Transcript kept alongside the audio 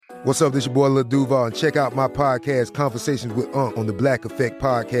What's up, this your boy Lil Duval, and check out my podcast, Conversations with Unc, on the Black Effect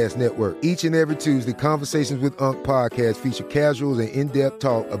Podcast Network. Each and every Tuesday, Conversations with Unc podcast feature casuals and in-depth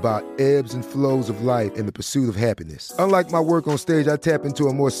talk about ebbs and flows of life and the pursuit of happiness. Unlike my work on stage, I tap into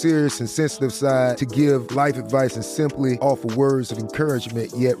a more serious and sensitive side to give life advice and simply offer words of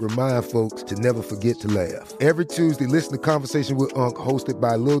encouragement, yet remind folks to never forget to laugh. Every Tuesday, listen to Conversations with Unc, hosted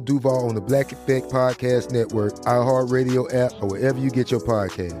by Lil Duval on the Black Effect Podcast Network, iHeartRadio app, or wherever you get your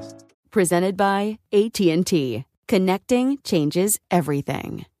podcasts. Presented by AT&T. Connecting changes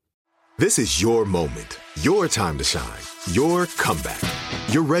everything. This is your moment, your time to shine, your comeback.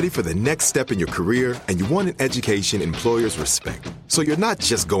 You're ready for the next step in your career, and you want an education employers respect. So you're not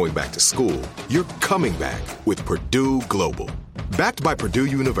just going back to school, you're coming back with Purdue Global. Backed by Purdue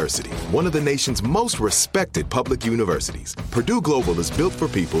University, one of the nation's most respected public universities, Purdue Global is built for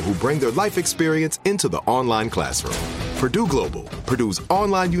people who bring their life experience into the online classroom. Purdue Global, Purdue's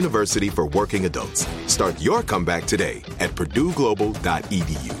online university for working adults. Start your comeback today at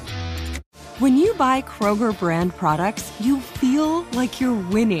purdueglobal.edu. When you buy Kroger brand products, you feel like you're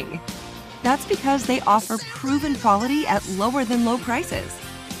winning. That's because they offer proven quality at lower than low prices.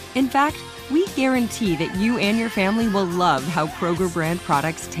 In fact, we guarantee that you and your family will love how Kroger brand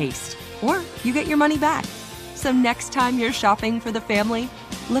products taste, or you get your money back. So next time you're shopping for the family,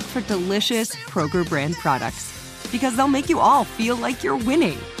 look for delicious Kroger brand products, because they'll make you all feel like you're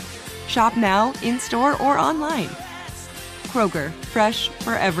winning. Shop now, in-store, or online. Kroger, fresh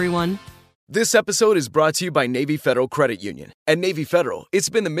for everyone. This episode is brought to you by Navy Federal Credit Union. At Navy Federal, it's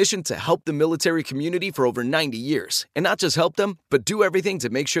been the mission to help the military community for over 90 years. And not just help them, but do everything to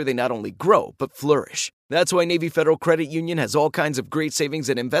make sure they not only grow, but flourish. That's why Navy Federal Credit Union has all kinds of great savings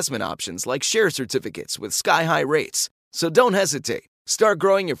and investment options like share certificates with sky-high rates. So don't hesitate. Start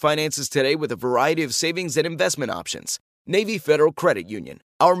growing your finances today with a variety of savings and investment options. Navy Federal Credit Union.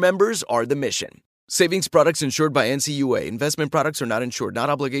 Our members are the mission. Savings products insured by NCUA. Investment products are not insured, not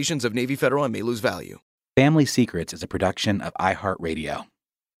obligations of Navy Federal and may lose value. Family Secrets is a production of iHeartRadio.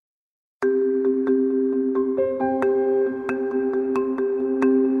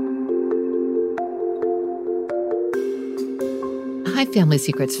 Hi, Family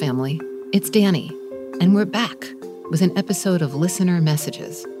Secrets family. It's Danny, and we're back with an episode of Listener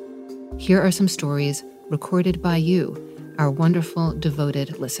Messages. Here are some stories recorded by you, our wonderful,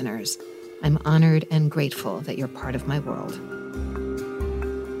 devoted listeners. I'm honored and grateful that you're part of my world.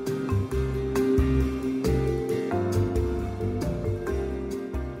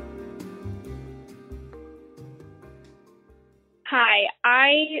 Hi,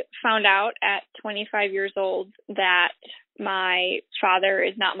 I found out at 25 years old that my father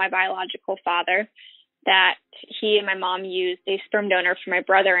is not my biological father, that he and my mom used a sperm donor for my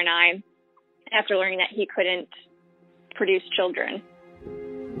brother and I after learning that he couldn't produce children.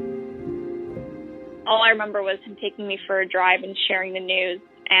 All I remember was him taking me for a drive and sharing the news,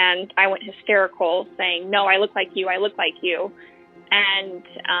 and I went hysterical saying, "No, I look like you, I look like you." And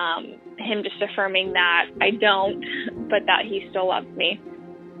him just affirming that I don't, but that he still loves me.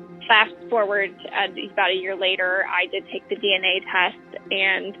 Fast forward about a year later, I did take the DNA test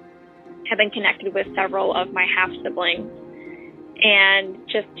and have been connected with several of my half-siblings. And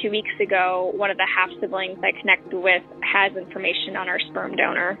just 2 weeks ago, one of the half-siblings I connected with has information on our sperm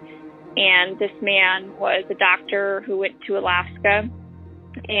donor. And this man was a doctor who went to Alaska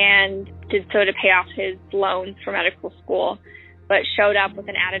and did so to pay off his loans for medical school, but showed up with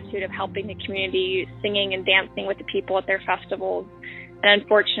an attitude of helping the community, singing and dancing with the people at their festivals. And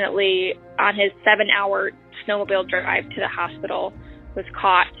unfortunately, on his 7-hour snowmobile drive to the hospital, was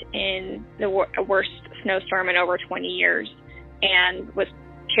caught in the worst snowstorm in over 20 years and was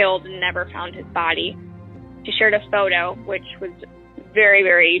killed and never found his body. He shared a photo, which was very,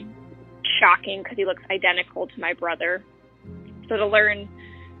 very shocking because he looks identical to my brother. So to learn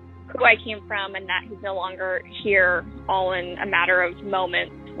who I came from and that he's no longer here all in a matter of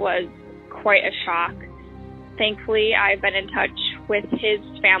moments was quite a shock. Thankfully, I've been in touch with his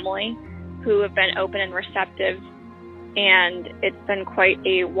family, who have been open and receptive, and it's been quite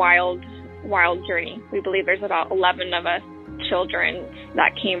a wild journey. We believe there's about 11 of us children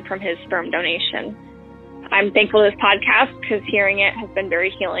that came from his sperm donation. I'm thankful to this podcast because hearing it has been very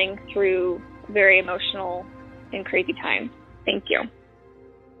healing through very emotional and crazy times. Thank you.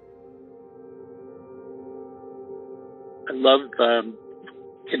 I love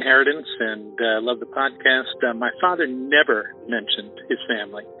Inheritance and love the podcast. My father never mentioned his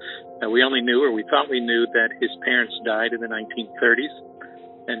family. We only knew, or we thought we knew, that his parents died in the 1930s.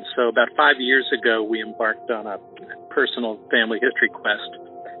 And so about 5 years ago, we embarked on a personal family history quest.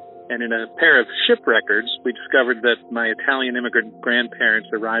 And in a pair of ship records, we discovered that my Italian immigrant grandparents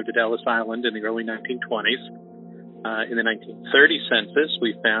arrived at Ellis Island in the early 1920s. In the 1930 census,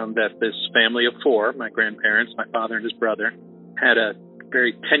 we found that this family of four, my grandparents, my father and his brother, had a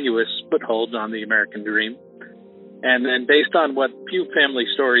very tenuous foothold on the American dream. And then based on what few family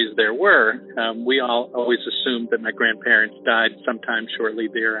stories there were, we all always assumed that my grandparents died sometime shortly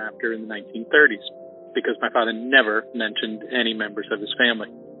thereafter in the 1930s, because my father never mentioned any members of his family.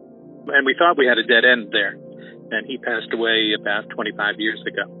 And we thought we had a dead end there. And he passed away about 25 years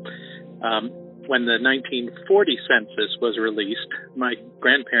ago. When the 1940 census was released, my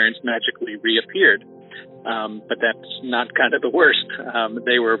grandparents magically reappeared. But that's not kind of the worst.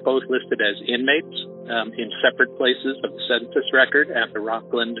 They were both listed as inmates in separate places of the census record at the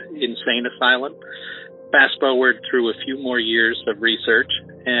Rockland Insane Asylum. Fast forward through a few more years of research,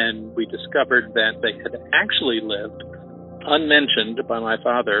 and we discovered that they had actually lived unmentioned by my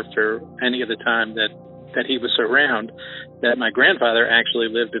father for any of the time that he was around, that my grandfather actually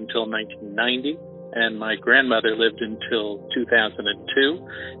lived until 1990, and my grandmother lived until 2002.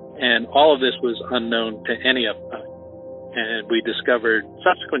 And all of this was unknown to any of us. And we discovered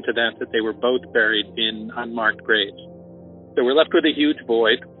subsequent to that they were both buried in unmarked graves. So we're left with a huge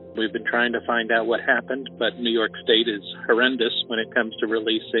void. We've been trying to find out what happened, but New York State is horrendous when it comes to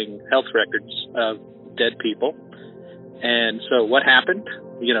releasing health records of dead people. And so what happened?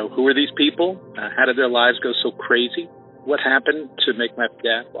 Who are these people? How did their lives go so crazy? What happened to make my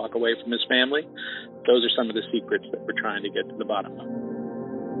dad walk away from his family? Those are some of the secrets that we're trying to get to the bottom of.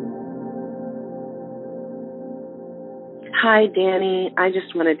 Hi, Danny. I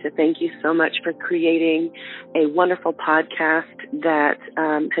just wanted to thank you so much for creating a wonderful podcast that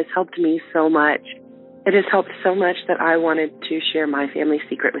has helped me so much. It has helped so much that I wanted to share my family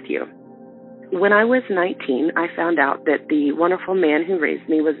secret with you. When I was 19, I found out that the wonderful man who raised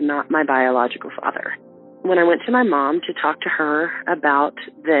me was not my biological father. When I went to my mom to talk to her about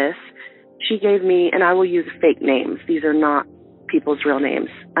this, she gave me, and I will use fake names. These are not people's real names,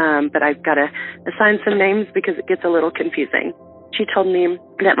 but I've got to assign some names because it gets a little confusing. She told me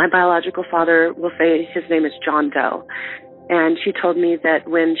that my biological father, will say his name is John Doe. And she told me that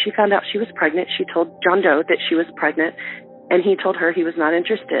when she found out she was pregnant, she told John Doe that she was pregnant, and he told her he was not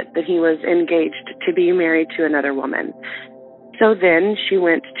interested, that he was engaged to be married to another woman. So then she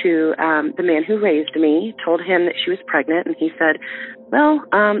went to the man who raised me, told him that she was pregnant, and he said, well,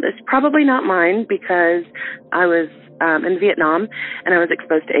 it's probably not mine because I was in Vietnam and I was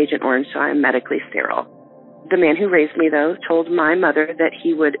exposed to Agent Orange, so I'm medically sterile. The man who raised me, though, told my mother that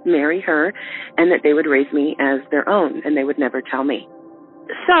he would marry her and that they would raise me as their own, and they would never tell me.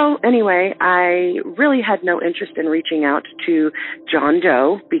 So anyway, I really had no interest in reaching out to John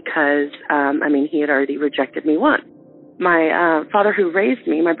Doe because, he had already rejected me once. My father who raised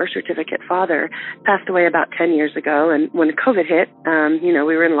me, my birth certificate father, passed away about 10 years ago. And when COVID hit,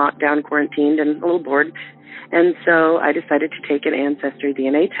 we were in lockdown, quarantined, and a little bored. And so I decided to take an ancestry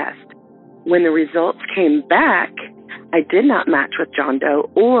DNA test. When the results came back, I did not match with John Doe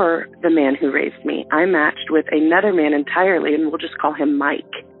or the man who raised me. I matched with another man entirely, and we'll just call him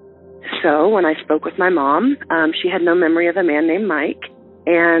Mike. So when I spoke with my mom, she had no memory of a man named Mike.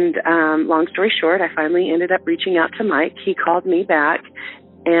 And long story short, I finally ended up reaching out to Mike. He called me back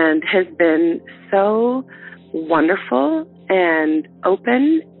and has been so wonderful and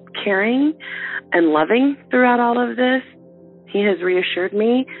open, caring, and loving throughout all of this. He has reassured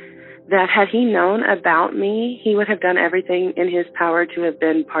me that had he known about me, he would have done everything in his power to have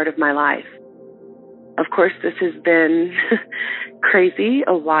been part of my life. Of course, this has been crazy,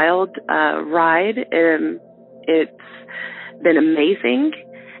 a wild ride. It's been amazing.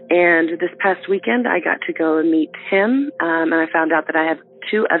 And this past weekend, I got to go and meet him, and I found out that I have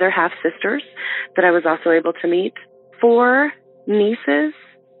 2 other half-sisters that I was also able to meet, 4 nieces,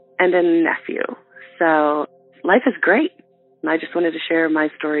 and a nephew. So life is great. And I just wanted to share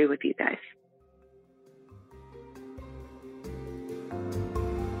my story with you guys.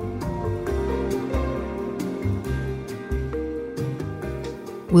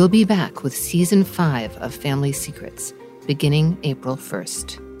 We'll be back with Season 5 of Family Secrets, beginning April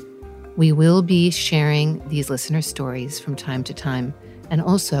 1st. We will be sharing these listener stories from time to time, and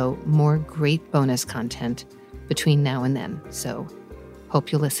also more great bonus content between now and then. So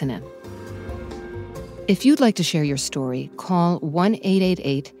hope you'll listen in. If you'd like to share your story, call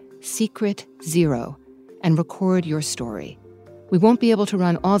 1-888-SECRET-0 and record your story. We won't be able to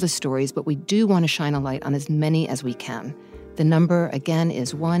run all the stories, but we do want to shine a light on as many as we can. The number, again,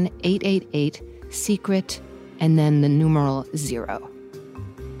 is 1-888-SECRET and then the numeral 0.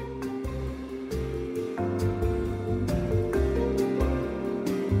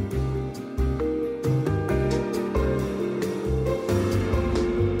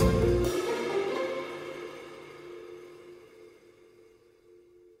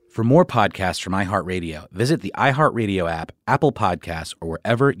 For more podcasts from iHeartRadio, visit the iHeartRadio app, Apple Podcasts, or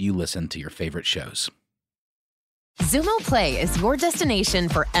wherever you listen to your favorite shows. Xumo Play is your destination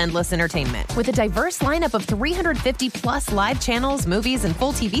for endless entertainment. With a diverse lineup of 350-plus live channels, movies, and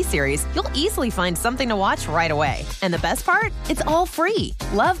full TV series, you'll easily find something to watch right away. And the best part? It's all free.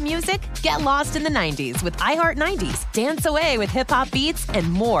 Love music? Get lost in the 90s with iHeart 90s, dance away with hip-hop beats, and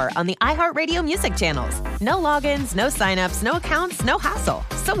more on the iHeartRadio music channels. No logins, no signups, no accounts, no hassle.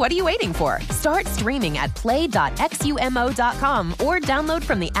 So what are you waiting for? Start streaming at play.xumo.com or download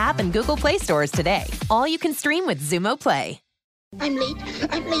from the app and Google Play stores today. All you can stream with Xumo Play. I'm late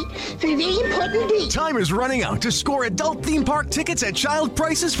for a very important date. Time is running out to score adult theme park tickets at child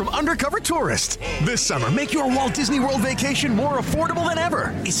prices from Undercover Tourist. This summer, make your Walt Disney World vacation more affordable than ever.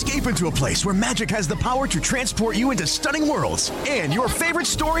 Escape into a place where magic has the power to transport you into stunning worlds and your favorite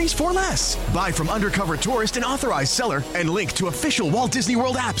stories for less. Buy from Undercover Tourist, an authorized seller, and link to official Walt Disney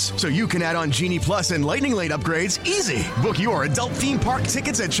World apps so you can add on Genie Plus and Lightning Lane upgrades easy. Book your adult theme park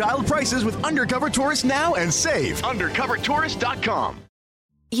tickets at child prices with Undercover Tourist now and save. UndercoverTourist.com.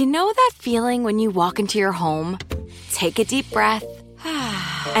 You know that feeling when you walk into your home, take a deep breath,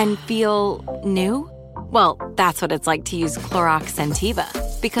 and feel new? Well, that's what it's like to use Clorox Scentiva.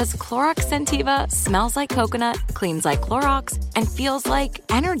 Because Clorox Scentiva smells like coconut, cleans like Clorox, and feels like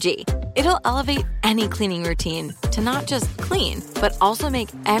energy. It'll elevate any cleaning routine to not just clean, but also make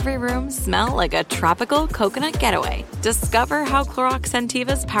every room smell like a tropical coconut getaway. Discover how Clorox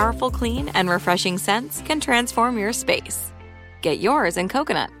Scentiva's powerful clean and refreshing scents can transform your space. Get yours in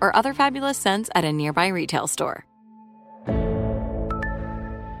coconut or other fabulous scents at a nearby retail store.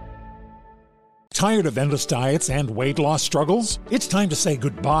 Tired of endless diets and weight loss struggles? It's time to say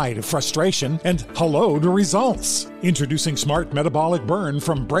goodbye to frustration and hello to results. Introducing Smart Metabolic Burn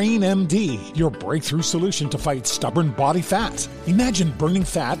from Brain MD, your breakthrough solution to fight stubborn body fat. Imagine burning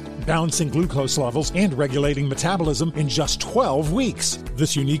fat, balancing glucose levels, and regulating metabolism in just 12 weeks.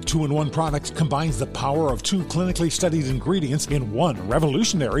 This unique 2-in-1 product combines the power of 2 clinically studied ingredients in one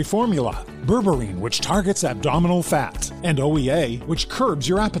revolutionary formula. Berberine, which targets abdominal fat, and OEA, which curbs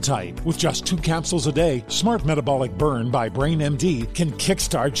your appetite. With just 2 capsules a day, Smart Metabolic Burn by Brain MD can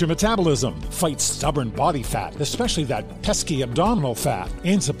kickstart your metabolism, fight stubborn body fat, especially that pesky abdominal fat,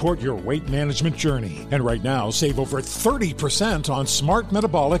 and support your weight management journey. And right now, save over 30% on Smart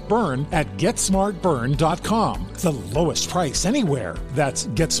Metabolic Burn at GetSmartBurn.com. The lowest price anywhere. That's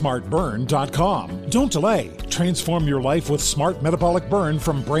GetSmartBurn.com. Don't delay. Transform your life with Smart Metabolic Burn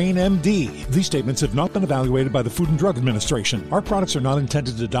from Brain MD. These statements have not been evaluated by the Food and Drug Administration. Our products are not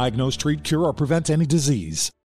intended to diagnose, treat, cure, or prevent any disease.